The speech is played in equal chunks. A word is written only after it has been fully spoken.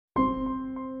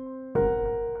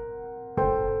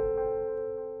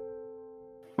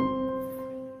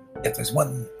If there's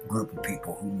one group of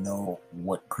people who know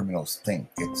what criminals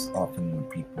think, it's often the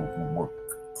people who work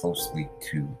closely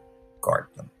to guard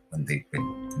them when they've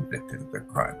been convicted of their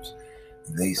crimes.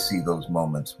 They see those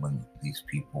moments when these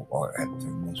people are at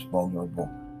their most vulnerable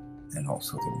and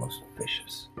also their most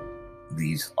vicious.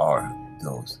 These are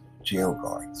those jail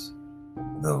guards,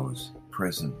 those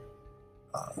prison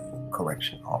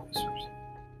correction officers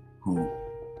who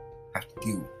have to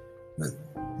deal with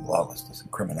lawlessness and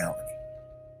criminality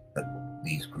that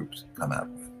these groups come out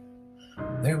with.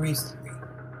 They recently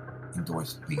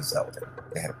endorsed Zeldin.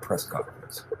 They had a press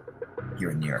conference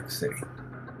here in New York City,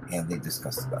 and they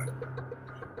discussed about it.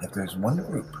 If there's one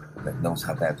group that knows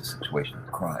how bad the situation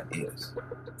of crime is,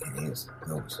 it is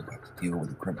those who have to deal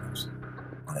with the criminals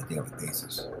on a daily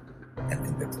basis and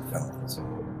convicted felons.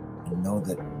 You know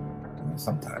that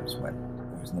sometimes when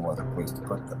there's no other place to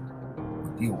put them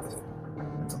or deal with it,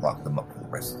 and to lock them up for the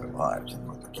rest of their lives in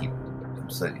order to keep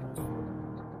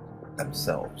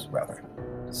themselves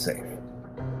safe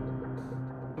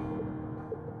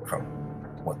from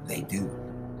what they do,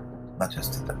 not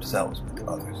just to themselves but to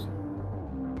others.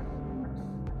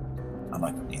 I'm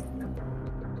not going to deal with it.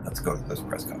 Let's go to this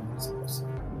press conference and listen.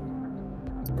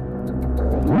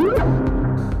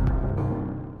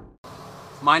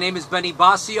 My name is Benny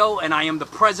Basio, and I am the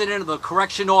president of the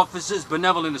Correction Officers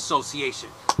Benevolent Association,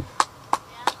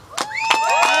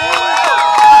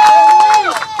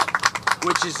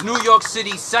 which is New York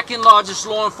City's second largest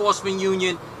law enforcement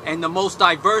union and the most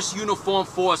diverse uniformed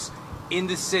force in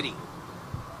the city.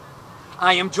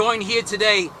 I am joined here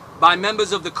today by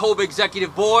members of the COBA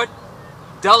Executive Board,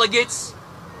 delegates,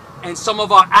 and some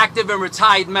of our active and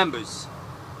retired members.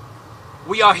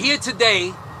 We are here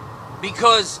today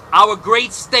because our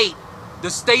great state,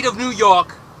 the state of New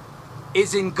York,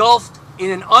 is engulfed in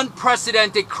an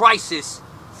unprecedented crisis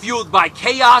fueled by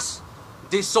chaos,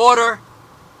 disorder,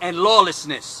 and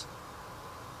lawlessness.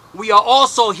 We are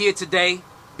also here today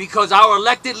because our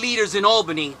elected leaders in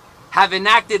Albany have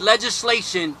enacted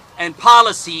legislation and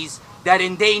policies that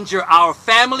endanger our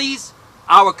families,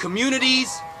 our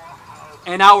communities,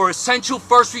 and our essential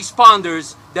first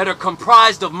responders that are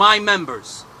comprised of my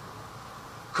members.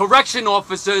 Correction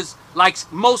officers, like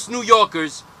most New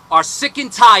Yorkers, are sick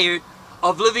and tired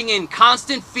of living in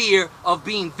constant fear of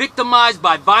being victimized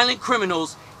by violent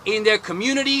criminals in their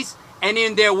communities and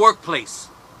in their workplace.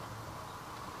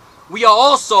 We are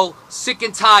also sick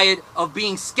and tired of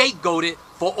being scapegoated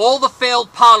for all the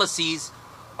failed policies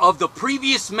of the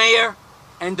previous mayor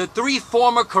and the 3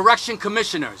 former correction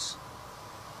commissioners.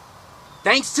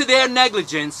 Thanks to their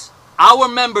negligence, our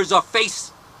members are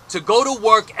faced to go to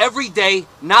work every day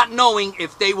not knowing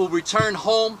if they will return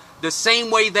home the same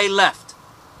way they left.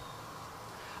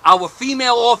 Our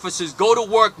female officers go to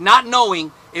work not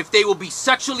knowing if they will be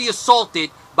sexually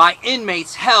assaulted by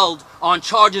inmates held on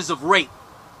charges of rape.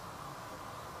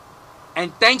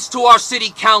 And thanks to our city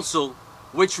council,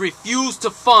 which refused to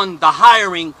fund the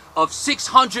hiring of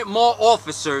 600 more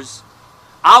officers,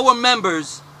 our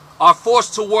members are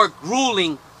forced to work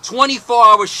grueling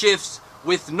 24-hour shifts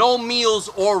with no meals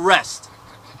or rest.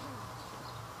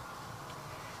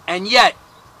 And yet,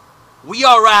 we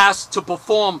are asked to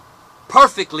perform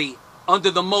perfectly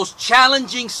under the most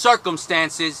challenging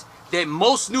circumstances that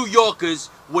most New Yorkers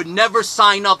would never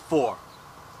sign up for.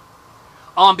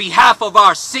 On behalf of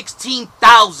our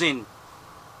 16,000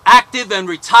 active and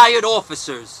retired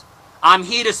officers, I'm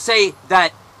here to say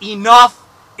that enough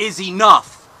is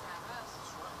enough.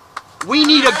 We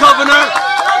need a governor.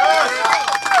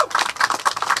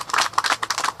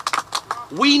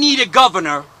 We need a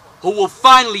governor who will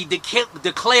finally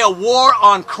declare war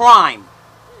on crime,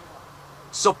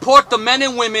 support the men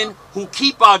and women who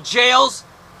keep our jails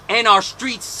and our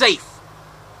streets safe,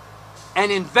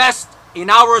 and invest in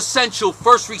our essential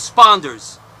first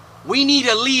responders. We need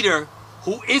a leader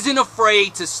who isn't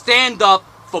afraid to stand up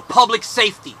for public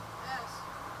safety.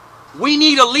 We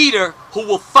need a leader who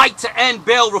will fight to end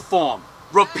bail reform,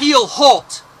 repeal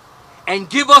HALT, and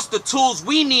give us the tools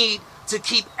we need to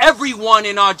keep everyone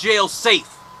in our jails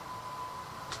safe.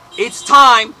 It's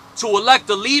time to elect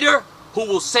a leader who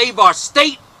will save our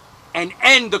state and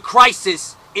end the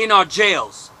crisis in our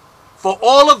jails. For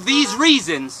all of these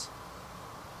reasons,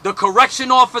 the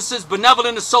Correction Officers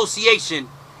Benevolent Association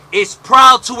is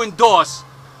proud to endorse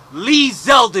Lee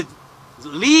Zeldin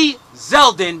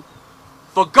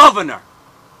for governor.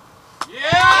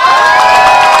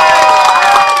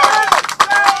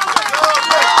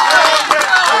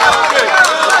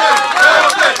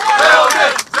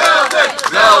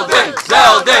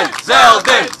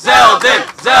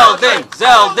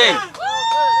 Zeldin.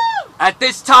 At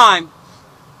this time,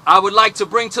 I would like to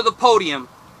bring to the podium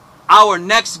our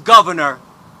next governor,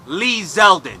 Lee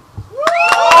Zeldin.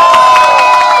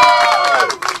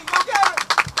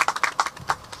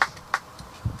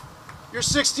 You're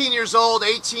 16 years old,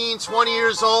 18, 20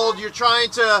 years old. You're trying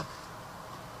to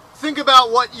think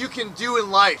about what you can do in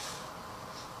life,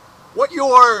 what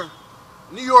your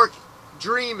New York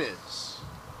dream is.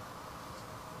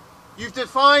 You've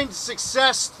defined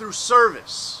success through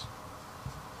service.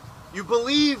 You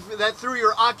believe that through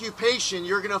your occupation,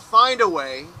 you're going to find a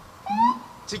way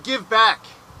to give back,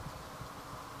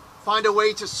 find a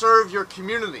way to serve your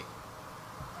community.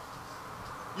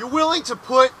 You're willing to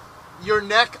put your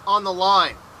neck on the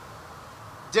line,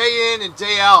 day in and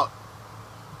day out,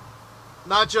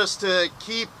 not just to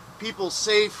keep people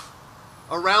safe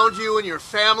around you and your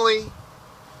family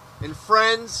and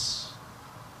friends,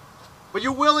 but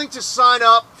you're willing to sign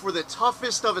up for the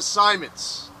toughest of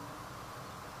assignments.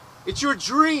 It's your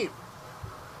dream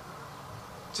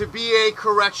to be a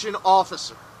correction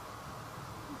officer.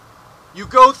 You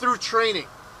go through training.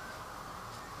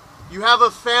 You have a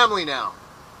family now.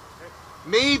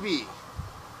 Maybe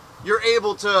you're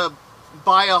able to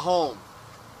buy a home.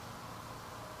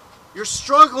 You're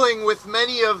struggling with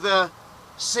many of the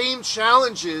same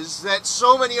challenges that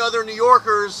so many other New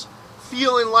Yorkers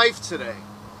feel in life today.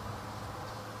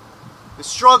 The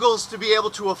struggles to be able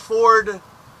to afford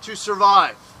to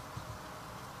survive.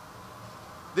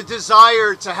 The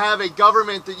desire to have a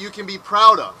government that you can be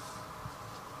proud of.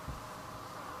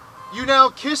 You now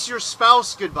kiss your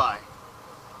spouse goodbye.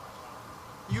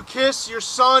 You kiss your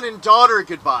son and daughter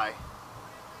goodbye.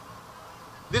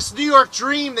 This New York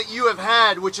dream that you have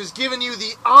had, which has given you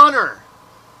the honor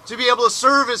to be able to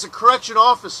serve as a correction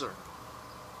officer,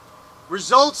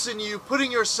 results in you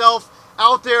putting yourself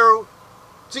out there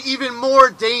to even more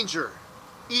danger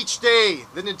each day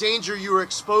than the danger you were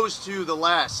exposed to the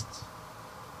last.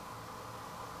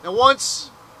 Now once,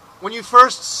 when you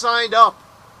first signed up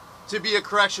to be a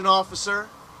correction officer,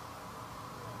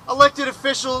 elected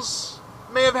officials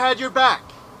may have had your back.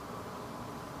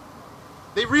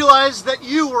 They realized that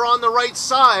you were on the right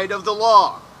side of the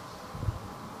law,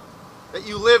 that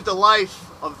you lived a life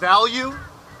of value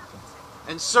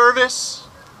and service,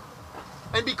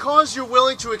 and because you're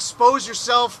willing to expose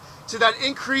yourself to that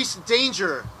increased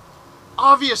danger,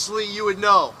 obviously you would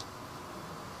know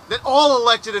that all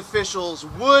elected officials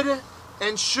would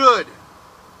and should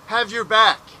have your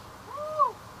back.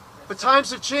 But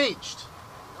times have changed.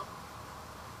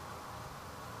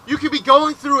 You could be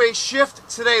going through a shift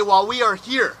today while we are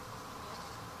here,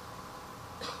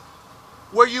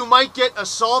 where you might get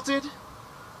assaulted,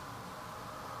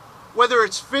 whether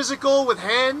it's physical with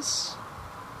hands,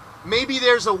 maybe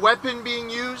there's a weapon being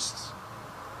used,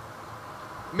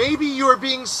 maybe you are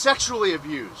being sexually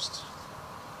abused,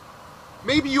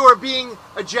 maybe you are being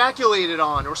ejaculated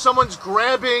on, or someone's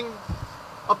grabbing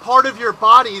a part of your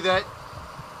body that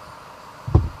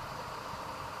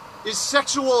is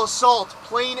sexual assault,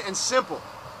 plain and simple.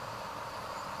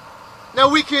 Now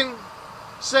we can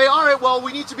say, all right, well,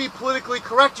 we need to be politically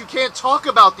correct. You can't talk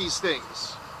about these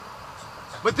things.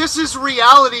 But this is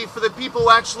reality for the people who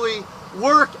actually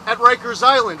work at Rikers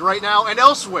Island right now and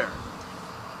elsewhere.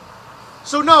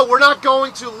 So no, we're not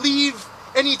going to leave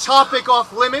any topic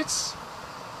off limits,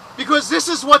 because this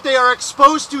is what they are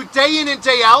exposed to day in and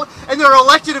day out, and there are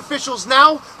elected officials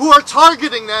now who are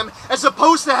targeting them as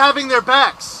opposed to having their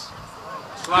backs.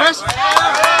 Yes?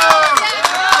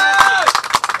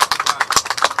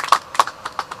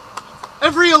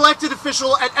 Every elected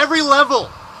official at every level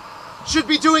should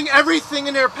be doing everything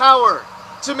in their power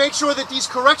to make sure that these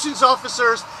corrections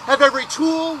officers have every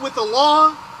tool with the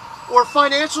law or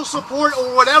financial support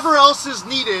or whatever else is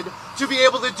needed to be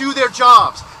able to do their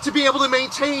jobs, to be able to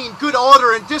maintain good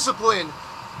order and discipline.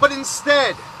 But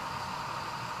instead,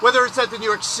 whether it's at the New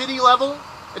York City level,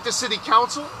 at the city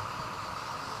council,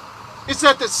 it's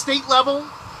at the state level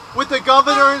with the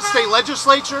governor and state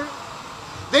legislature,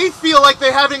 they feel like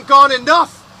they haven't gone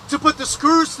enough to put the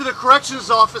screws to the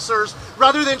corrections officers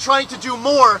rather than trying to do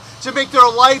more to make their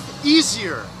life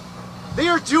easier. They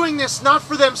are doing this not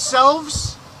for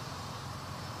themselves,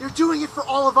 they're doing it for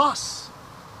all of us.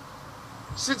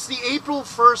 Since the April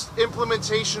 1st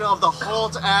implementation of the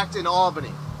HALT Act in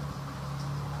Albany,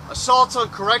 assaults on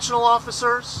correctional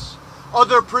officers,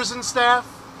 other prison staff,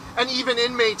 and even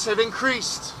inmates have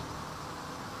increased.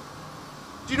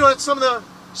 Do you know that some of the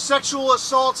sexual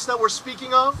assaults that we're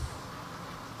speaking of,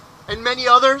 and many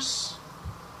others,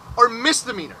 are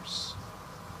misdemeanors?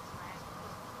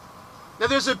 Now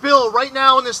there's a bill right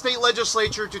now in the state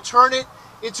legislature to turn it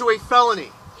into a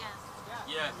felony.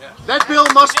 Yes. That bill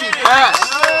must be passed.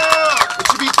 It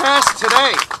should be passed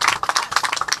today.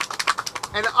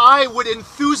 and I would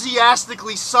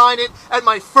enthusiastically sign it at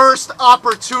my first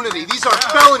opportunity. These are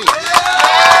felonies.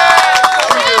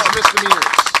 Treated as misdemeanors.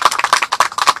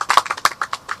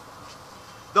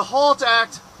 The HALT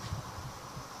Act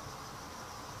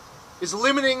is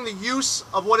limiting the use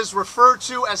of what is referred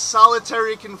to as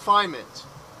solitary confinement.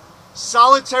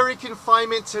 Solitary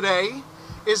confinement today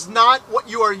is not what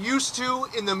you are used to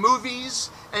in the movies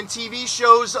and TV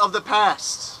shows of the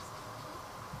past.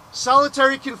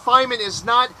 Solitary confinement is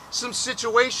not some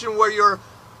situation where you're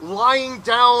lying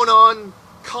down on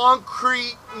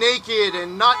concrete naked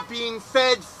and not being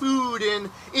fed food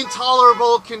in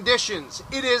intolerable conditions.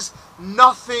 It is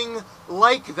nothing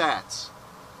like that.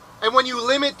 And when you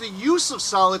limit the use of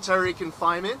solitary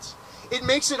confinement, it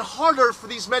makes it harder for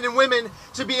these men and women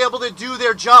to be able to do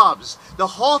their jobs. The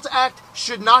HALT Act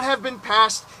should not have been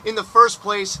passed in the first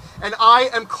place, and I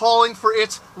am calling for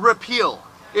its repeal.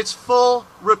 Its full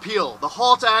repeal. The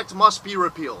HALT Act must be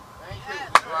repealed.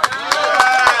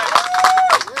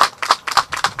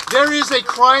 There is a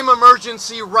crime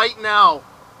emergency right now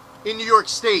in New York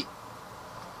State.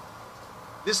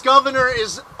 This governor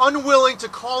is unwilling to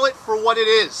call it for what it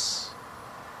is.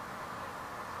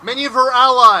 Many of her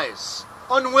allies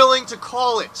unwilling to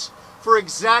call it for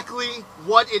exactly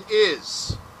what it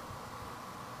is.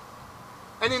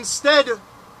 And instead,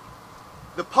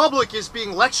 the public is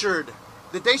being lectured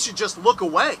that they should just look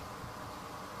away.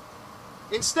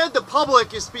 Instead, the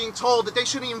public is being told that they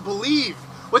shouldn't even believe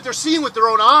what they're seeing with their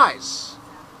own eyes.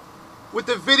 With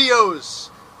the videos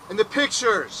and the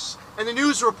pictures and the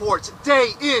news reports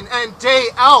day in and day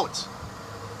out.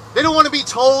 They don't want to be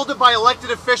told by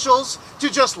elected officials to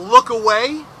just look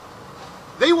away.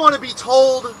 They want to be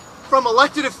told from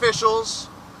elected officials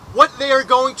what they are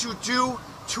going to do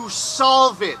to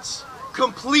solve it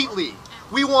completely.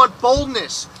 We want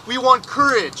boldness, we want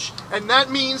courage, and that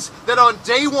means that on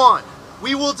day one,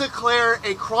 we will declare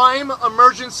a crime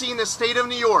emergency in the state of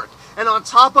New York. And on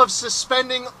top of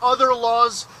suspending other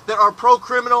laws that are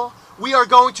pro-criminal, we are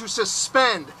going to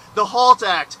suspend the HALT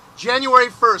Act January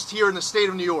 1st here in the state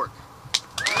of New York.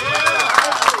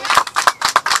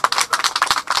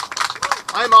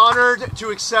 I'm honored to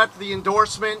accept the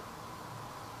endorsement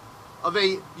of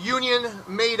a union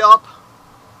made up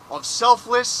of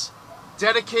selfless,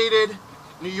 dedicated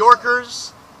New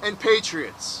Yorkers and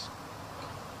patriots.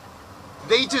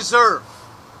 They deserve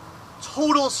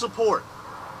total support,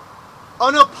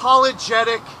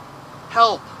 unapologetic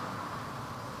help,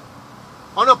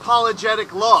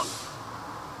 unapologetic love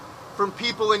from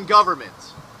people in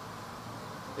government.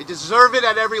 They deserve it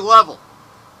at every level,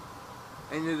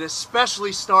 and it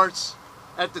especially starts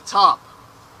at the top.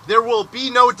 There will be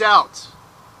no doubt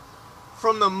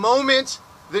from the moment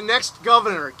the next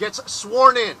governor gets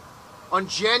sworn in on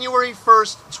January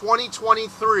 1st,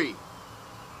 2023,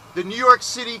 the New York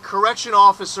City correction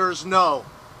officers know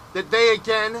that they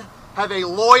again have a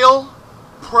loyal,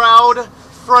 proud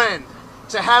friend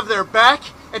to have their back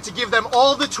and to give them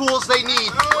all the tools they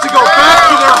need to go back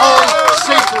to their home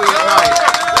safely at night.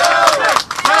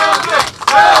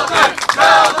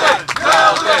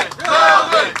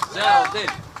 Zeldin.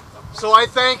 So I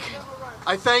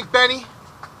thank Benny.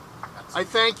 I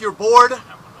thank your board.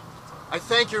 I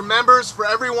thank your members for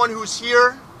everyone who's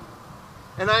here.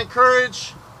 And I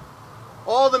encourage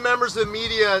all the members of the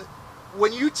media,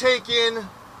 when you take in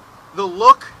the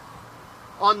look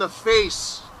on the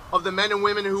face of the men and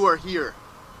women who are here,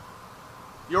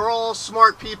 you're all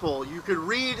smart people. You could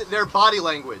read their body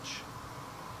language.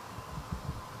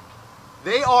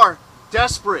 They are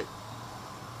desperate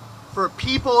for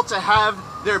people to have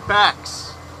their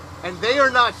backs. And they are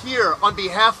not here on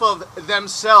behalf of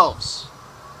themselves.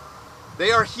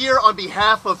 They are here on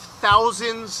behalf of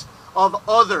thousands of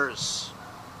others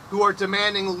who are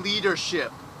demanding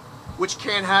leadership, which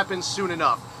can't happen soon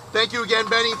enough. Thank you again,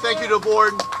 Benny. Thank you to the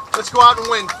board. Let's go out and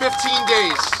win 15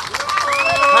 days.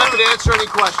 Happy to answer any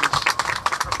questions.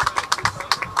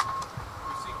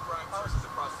 We've seen crime surges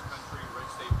across the country, red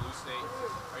state, blue state.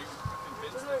 Are you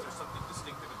convinced that there's something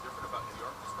distinctive and different about New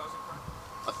York that's causing crime?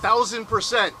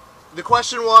 1,000%. The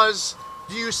question was,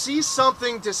 do you see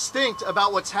something distinct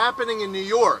about what's happening in New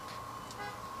York?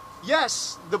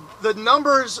 Yes, the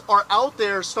numbers are out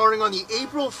there starting on the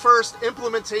April 1st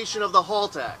implementation of the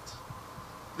HALT Act.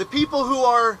 The people who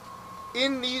are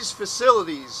in these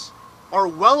facilities are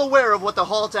well aware of what the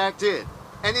HALT Act did.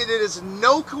 And it is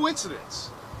no coincidence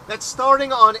that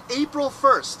starting on April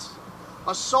 1st,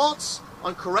 assaults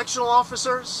on correctional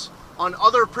officers, on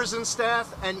other prison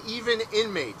staff, and even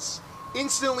inmates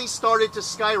instantly started to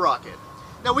skyrocket.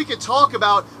 Now we could talk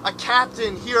about a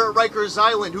captain here at Rikers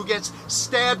Island who gets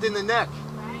stabbed in the neck.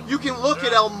 You can look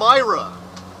at Elmira,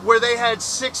 where they had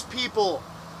 6 people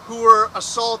who were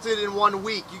assaulted in 1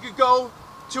 week. You could go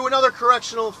to another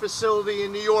correctional facility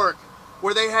in New York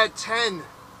where they had 10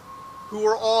 who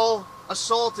were all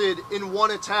assaulted in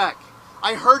 1 attack.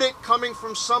 I heard it coming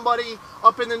from somebody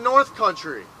up in the North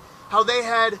Country, how they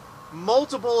had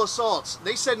multiple assaults.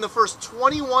 They said in the first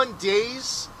 21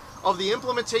 days of the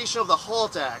implementation of the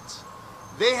HALT Act,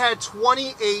 they had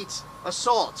 28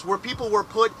 assaults where people were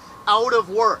put out of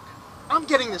work. I'm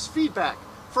getting this feedback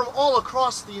from all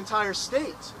across the entire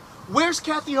state. Where's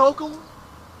Kathy Hochul?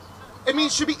 I mean,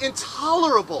 it should be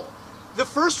intolerable. The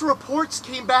first reports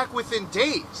came back within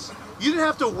days. You didn't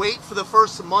have to wait for the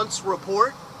first month's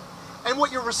report. And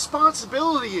what your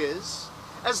responsibility is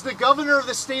as the governor of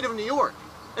the state of New York.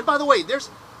 And by the way, there's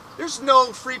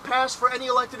no free pass for any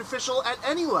elected official at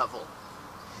any level.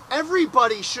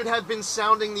 Everybody should have been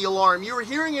sounding the alarm. You were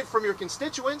hearing it from your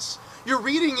constituents. You're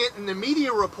reading it in the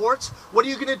media reports. What are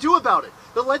you going to do about it?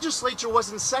 The legislature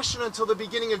was in session until the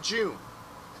beginning of June.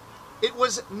 It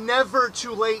was never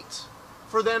too late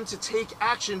for them to take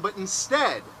action, but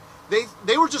instead,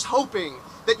 they were just hoping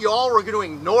that you all were going to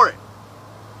ignore it.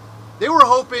 They were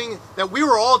hoping that we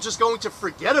were all just going to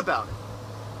forget about it.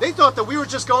 They thought that we were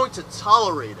just going to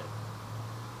tolerate it.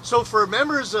 So for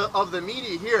members of the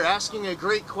media here asking a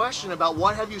great question about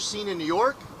what have you seen in New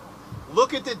York,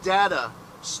 look at the data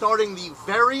starting the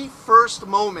very first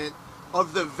moment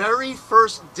of the very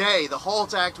first day the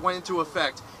HALT Act went into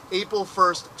effect, April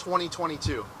 1st,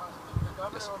 2022. The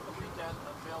governor over the weekend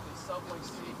unveiled a subway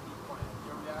safety plan.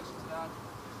 Your reaction to that?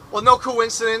 Well, no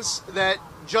coincidence that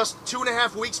just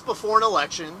 2.5 weeks before an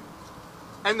election,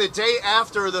 and the day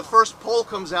after the first poll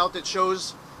comes out that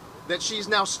shows that she's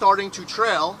now starting to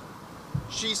trail,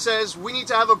 she says we need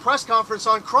to have a press conference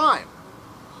on crime.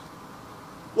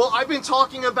 Well, I've been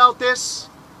talking about this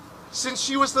since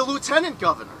she was the lieutenant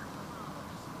governor.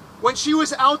 When she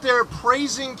was out there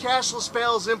praising cashless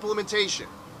bail's implementation.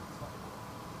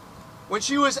 When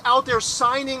she was out there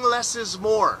signing less is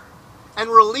more and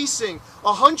releasing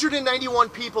 191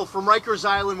 people from Rikers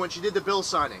Island when she did the bill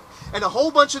signing. And a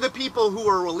whole bunch of the people who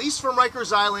were released from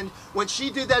Rikers Island when she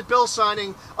did that bill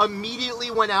signing immediately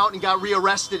went out and got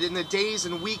rearrested in the days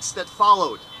and weeks that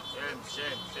followed.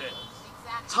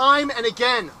 Time and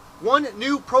again, one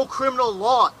new pro-criminal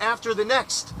law after the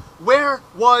next. Where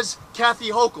was Kathy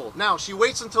Hochul? Now, she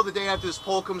waits until the day after this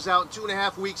poll comes out,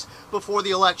 2.5 weeks before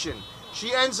the election.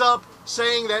 She ends up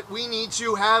saying that we need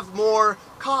to have more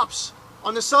cops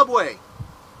on the subway.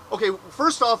 Okay,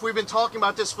 first off, we've been talking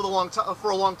about this for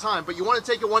a long time, but you want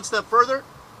to take it one step further?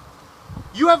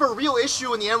 You have a real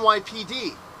issue in the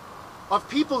NYPD of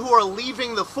people who are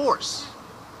leaving the force.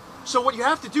 So what you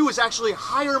have to do is actually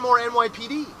hire more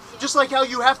NYPD, just like how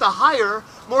you have to hire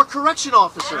more correction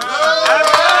officers.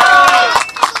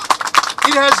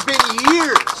 It has been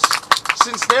years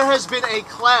since there has been a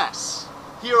class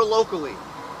here locally.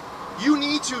 You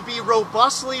need to be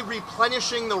robustly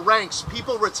replenishing the ranks.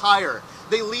 People retire.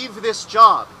 They leave this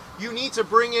job. You need to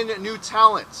bring in new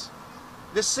talent.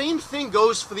 The same thing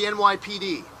goes for the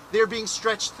NYPD. They're being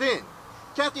stretched thin.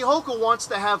 Kathy Hochul wants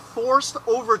to have forced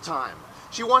overtime.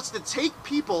 She wants to take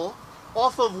people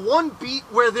off of one beat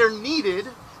where they're needed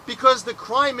because the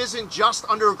crime isn't just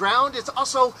underground, it's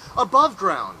also above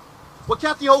ground. What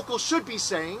Kathy Hochul should be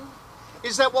saying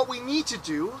is that what we need to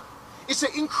do is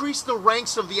to increase the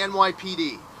ranks of the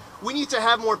NYPD. We need to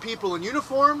have more people in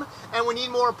uniform, and we need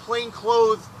more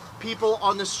plainclothes people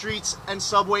on the streets and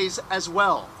subways as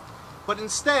well. But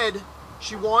instead,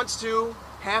 she wants to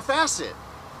half-ass it.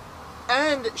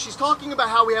 And she's talking about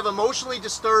how we have emotionally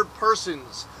disturbed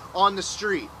persons on the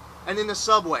street and in the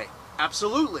subway.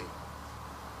 Absolutely.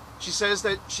 She says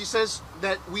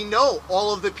that we know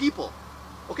all of the people.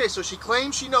 Okay, so she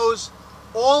claims she knows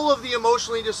all of the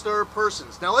emotionally disturbed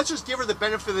persons. Now let's just give her the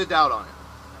benefit of the doubt on it.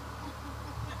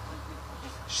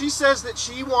 She says that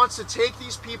she wants to take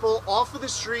these people off of the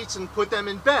streets and put them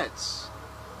in beds.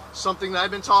 Something that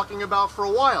I've been talking about for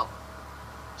a while.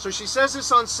 So she says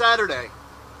this on Saturday.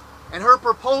 And her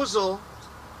proposal,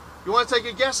 you want to take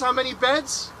a guess how many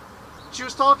beds she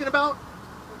was talking about?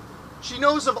 She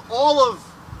knows of all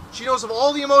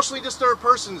the emotionally disturbed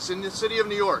persons in the city of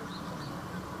New York.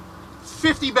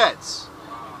 50 beds.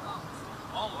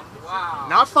 Wow.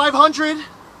 Not 500,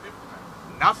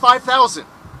 not 5,000.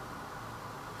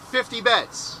 50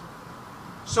 beds.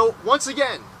 So once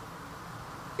again,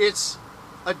 it's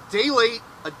a day late,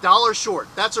 $1 short.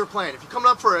 That's her plan. If you're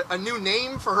coming up for a new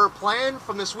name for her plan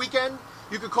from this weekend,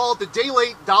 you could call it the day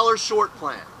late, $1 short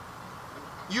plan.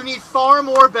 You need far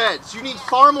more beds. You need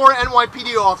far more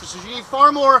NYPD officers. You need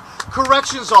far more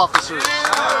corrections officers.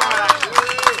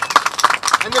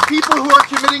 And the people who are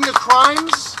committed committing the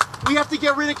crimes, we have to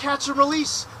get rid of catch and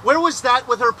release. Where was that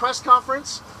with her press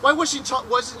conference? Why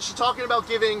wasn't she talking about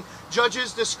giving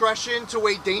judges discretion to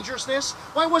weigh dangerousness?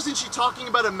 Why wasn't she talking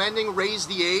about amending raise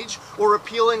the age, or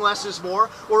repealing less is more,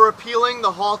 or repealing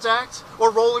the HALT Act,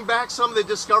 or rolling back some of the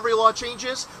discovery law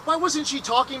changes? Why wasn't she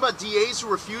talking about DAs who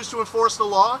refuse to enforce the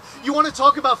law? You want to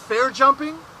talk about fair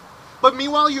jumping? But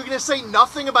meanwhile, you're going to say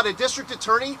nothing about a district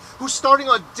attorney who, starting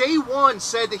on day one,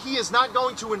 said that he is not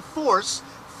going to enforce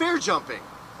fair jumping.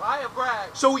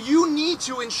 So you need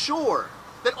to ensure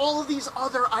that all of these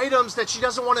other items that she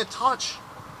doesn't want to touch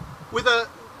with a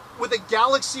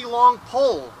galaxy-long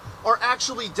pole are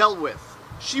actually dealt with.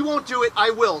 She won't do it, I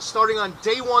will, starting on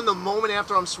day one, the moment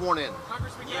after I'm sworn in.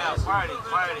 Congressman, Yeah, party.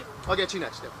 I'll get to you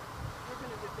next, Deb. You're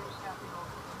going to debate Kathy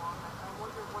Hochul tomorrow night. I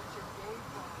wonder what your game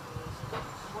plan is.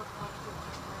 What questions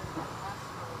you're going to ask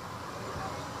her. Do you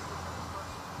have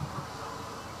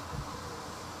a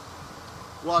specific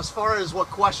person? Well, as far as what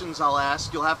questions I'll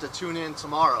ask, you'll have to tune in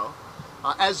tomorrow.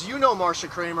 As you know, Marsha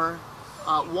Kramer,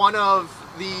 one of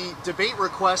the debate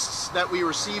requests that we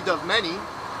received of many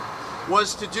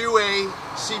was to do a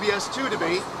CBS 2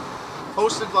 debate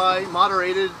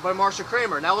moderated by Marsha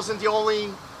Kramer. And that wasn't the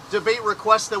only debate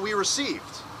request that we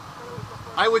received.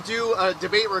 I would do a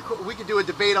debate, we could do a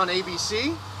debate on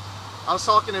ABC. I was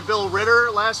talking to Bill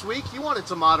Ritter last week. He wanted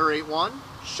to moderate one.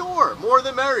 Sure, more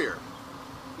the merrier.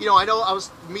 You know I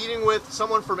was meeting with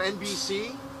someone from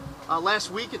NBC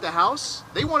last week at the House.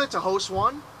 They wanted to host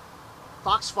one.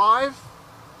 Fox 5,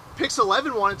 Pix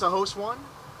 11 wanted to host one.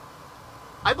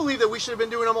 I believe that we should have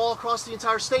been doing them all across the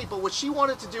entire state, but what she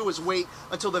wanted to do was wait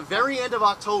until the very end of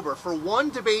October for one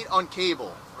debate on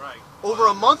cable. Right. Over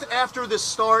a month after the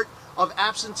start of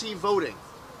absentee voting.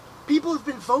 People have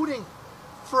been voting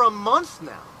for a month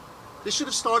now. This should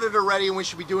have started already, and we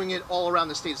should be doing it all around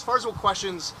the state. As far as what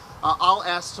questions I'll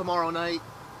ask tomorrow night,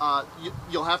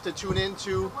 you'll have to tune in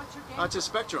to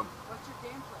Spectrum. What's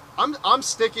your game plan? I'm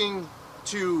sticking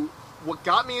to what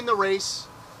got me in the race,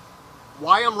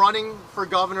 why I'm running for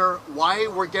governor, why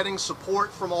we're getting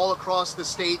support from all across the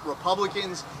state,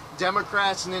 Republicans,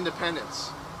 Democrats, and independents.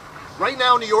 Right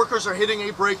now, New Yorkers are hitting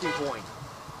a breaking point.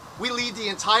 We lead the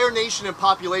entire nation in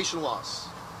population loss.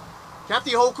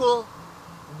 Kathy Hochul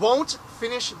won't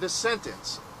finish the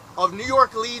sentence of New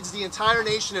York leads the entire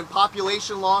nation in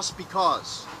population loss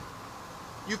because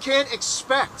you can't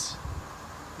expect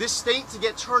this state to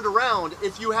get turned around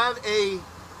if you have a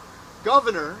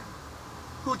governor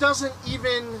who doesn't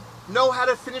even know how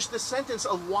to finish the sentence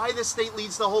of why the state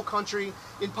leads the whole country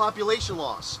in population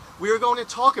loss. We are going to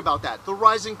talk about that. The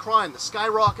rising crime, the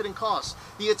skyrocketing costs,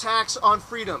 the attacks on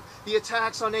freedom, the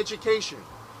attacks on education.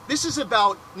 This is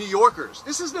about New Yorkers.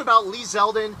 This isn't about Lee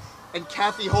Zeldin and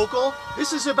Kathy Hochul.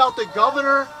 This is about the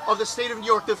governor of the state of New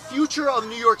York, the future of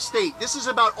New York State. This is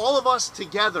about all of us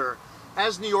together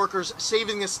as New Yorkers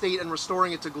saving this state and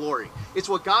restoring it to glory. It's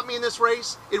what got me in this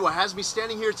race. It's what has me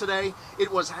standing here today.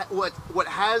 It was what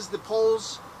has the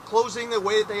polls closing the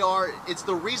way that they are. It's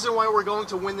the reason why we're going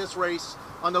to win this race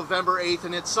on November 8th,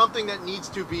 and it's something that needs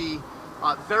to be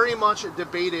very much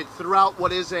debated throughout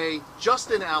what is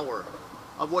just an hour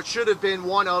of what should have been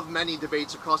one of many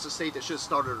debates across the state that should have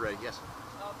started already. Yes?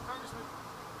 Congressman,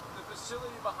 the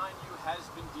facility behind you has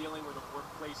been dealing with a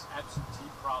workplace absentee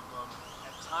problem.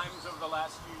 At times over the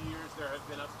last few years, there have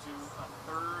been up to a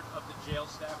third of the jail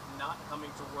staff not coming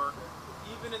to work.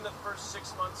 Even in the first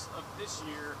 6 months of this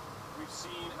year, we've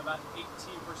seen about 18%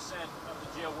 of the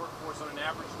jail workforce on an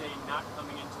average day not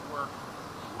coming into work.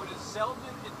 Would a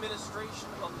Zeldin administration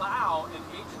allow an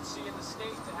agency in the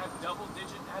state to have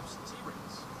double-digit absentee rates?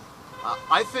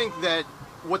 I think that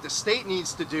what the state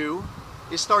needs to do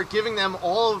is start giving them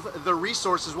all of the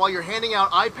resources while you're handing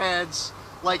out iPads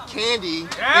like candy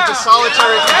into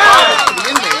solitary confinement to the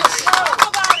inmates.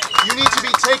 You need to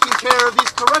be taking care of these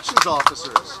corrections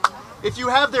officers. If you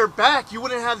have their back, you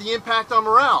wouldn't have the impact on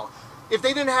morale. If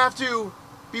they didn't have to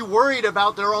be worried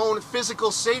about their own physical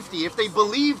safety, if they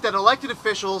believed that elected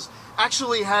officials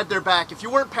actually had their back, if you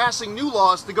weren't passing new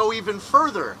laws to go even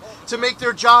further, to make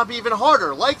their job even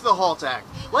harder, like the HALT Act,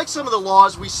 like some of the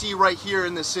laws we see right here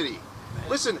in the city.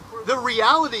 Listen, the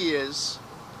reality is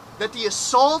that the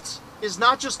assault is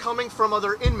not just coming from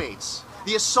other inmates.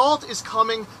 The assault is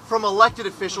coming from elected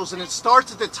officials, and it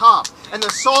starts at the top. And the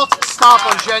assaults stop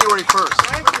on January 1st.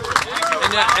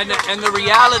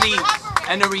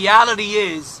 And the reality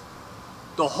is,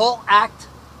 the whole act,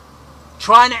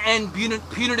 trying to end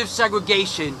punitive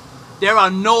segregation, there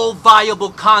are no viable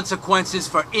consequences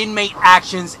for inmate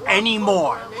actions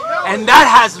anymore. And that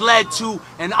has led to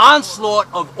an onslaught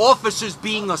of officers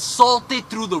being assaulted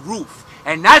through the roof.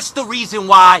 And that's the reason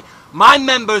why My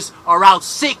members are out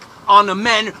sick on the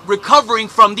men recovering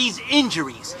from these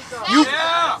injuries.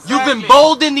 You've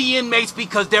emboldened the inmates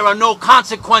because there are no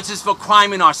consequences for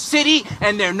crime in our city,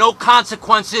 and there are no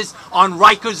consequences on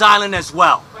Rikers Island as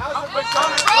well.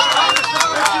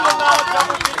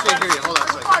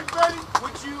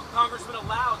 Would you, Congressman,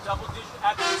 allow double-digit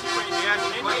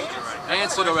absentee rates?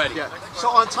 Answered already. Yeah. So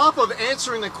on top of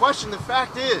answering the question, the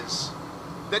fact is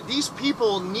that these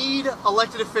people need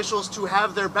elected officials to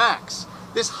have their backs.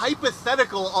 This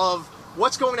hypothetical of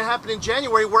what's going to happen in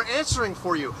January, we're answering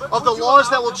for you. But of the would you laws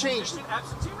allow that will change. double-digit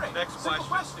absentee rate? Next Simple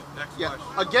question. Next Yeah.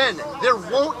 question. Again, there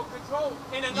won't. Control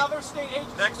in another state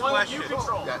agency. Next one question. you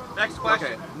control. Yeah. Next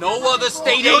question. Okay. No other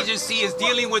state agency is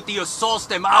dealing with the assaults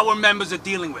that our members are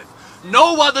dealing with.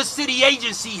 No other city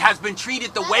agency has been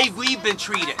treated the way we've been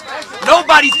treated.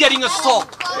 Nobody's getting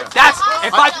assaulted. That's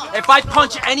if I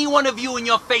punch any one of you in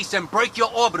your face and break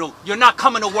your orbital, you're not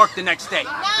coming to work the next day.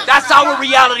 That's our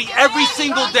reality every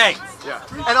single day. Yeah.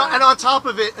 And on top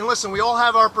of it, and listen, we all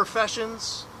have our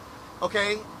professions,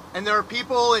 okay? And there are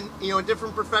people in in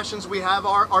different professions. We have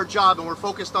our job, and we're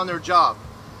focused on their job.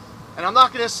 And I'm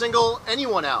not going to single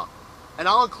anyone out, and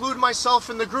I'll include myself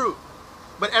in the group.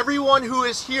 But everyone who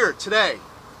is here today,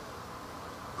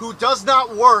 who does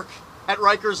not work at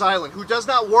Rikers Island, who does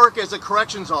not work as a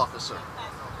corrections officer,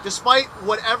 despite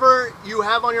whatever you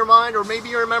have on your mind, or maybe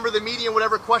you're a member of the media and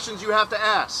whatever questions you have to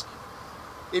ask,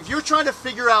 if you're trying to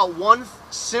figure out one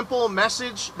simple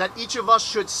message that each of us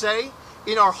should say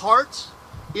in our heart,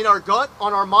 in our gut,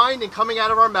 on our mind, and coming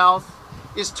out of our mouth,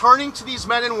 is turning to these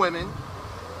men and women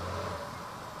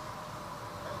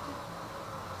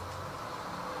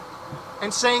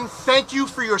and saying thank you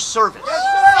for your service.